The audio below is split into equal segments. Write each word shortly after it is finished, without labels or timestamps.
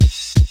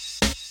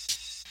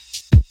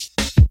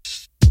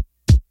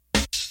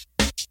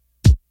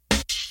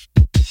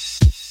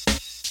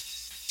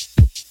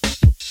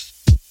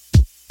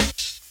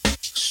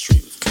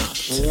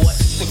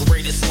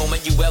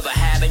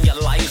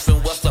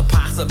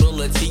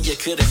reality, you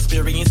could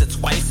experience it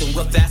twice. And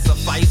with that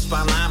suffice,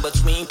 fine line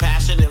between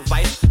passion and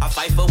vice. I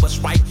fight for what's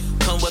right,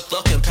 come with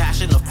the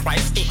compassion of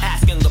Christ. Ain't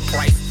asking the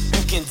price,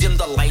 you can dim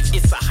the lights.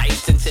 It's a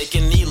heist and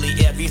taking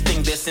nearly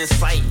everything that's in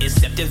sight,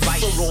 except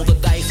advice. So roll the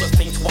dice or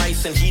think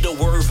twice and heed a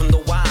word from the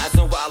wise.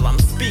 And while I'm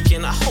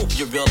speaking, I hope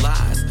you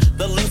realize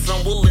the lengths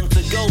I'm willing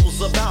to go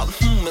is about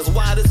as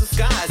wide as the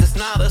skies. It's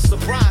not a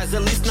surprise,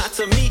 at least not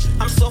to me.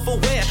 I'm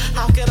self-aware.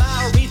 How could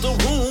I read the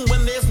room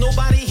when there's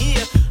nobody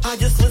here? I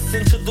just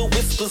listen to the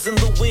whispers in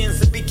the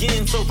winds and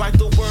begin to write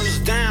the words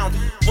down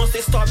once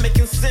they start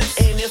making sense.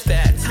 And if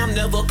that time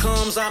never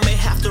comes, I may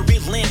have to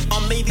relent,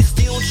 or maybe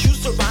still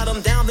choose to write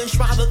them down, then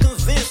try to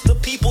convince the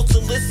people to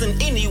listen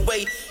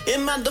anyway.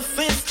 In my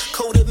defense,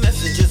 coded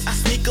messages, I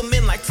sneak them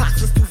in like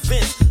toxins through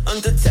vents.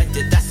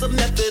 Undetected, that's a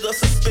method of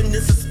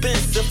suspending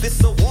suspense. If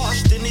it's a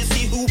wash, then it's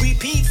he who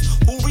repeats,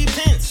 who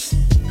repents.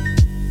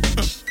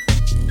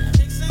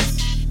 Makes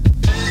sense?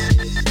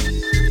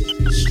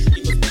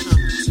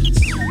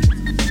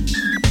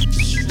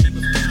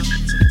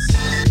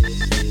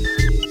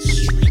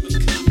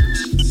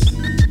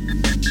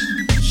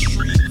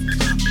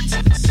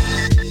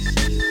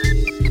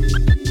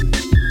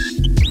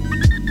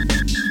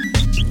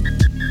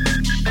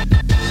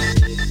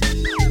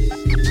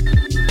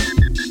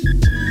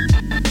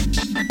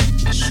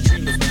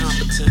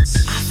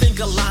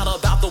 A lot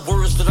about the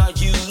words that I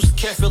use,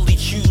 carefully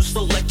choose,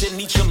 selecting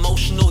each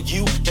emotional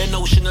you, an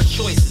ocean of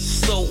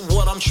choices. So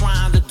what I'm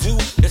trying to do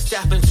is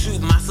tap into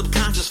my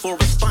subconscious for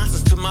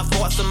responses to my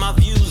thoughts and my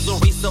views.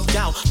 Erase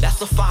self-doubt, that's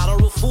the fodder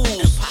of fools.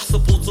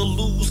 Impossible to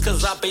lose,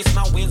 cause I base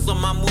my wins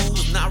on my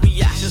moves, not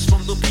reactions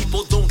from the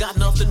people, don't got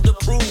nothing to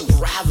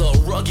prove. Rather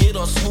rugged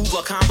or smooth,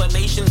 a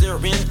combination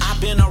therein. I've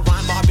been a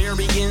rhyme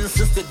barbarian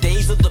since the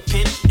days of the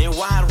pen, and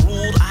wide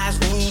ruled, eyes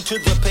glued to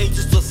the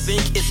pages to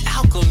think it's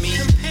alchemy.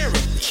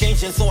 Comparably.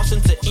 Changing thoughts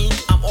into ink,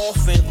 I'm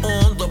often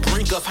on the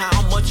brink of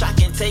how much I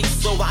can take.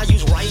 So I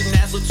use writing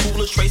as a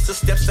tool to trace the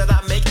steps that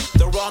I make.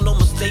 There are no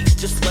mistakes,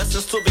 just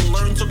lessons to be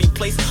learned to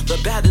replace the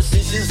bad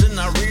decisions in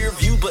the rear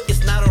view, but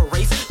it's not a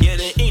race. Yet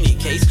in any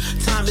case,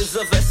 time is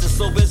of essence,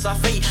 so is our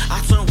fate. I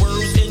turn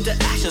words into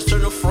actions,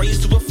 turn a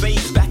phrase to a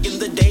phase. Back in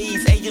the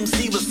days,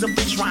 AMC was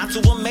simply trying to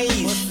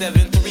amaze.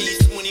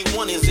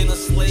 7-3-21 is in a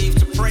slave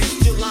to praise.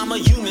 Still I'm a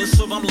human,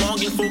 so I'm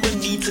longing for a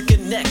need to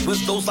connect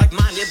with those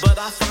like-minded, but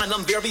I find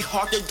them very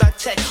hard to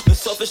detect. When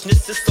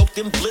selfishness is soaked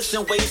in bliss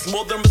and ways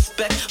more than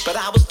respect. But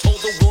I was told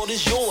the world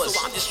is yours,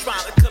 so I'm just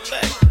trying to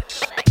collect.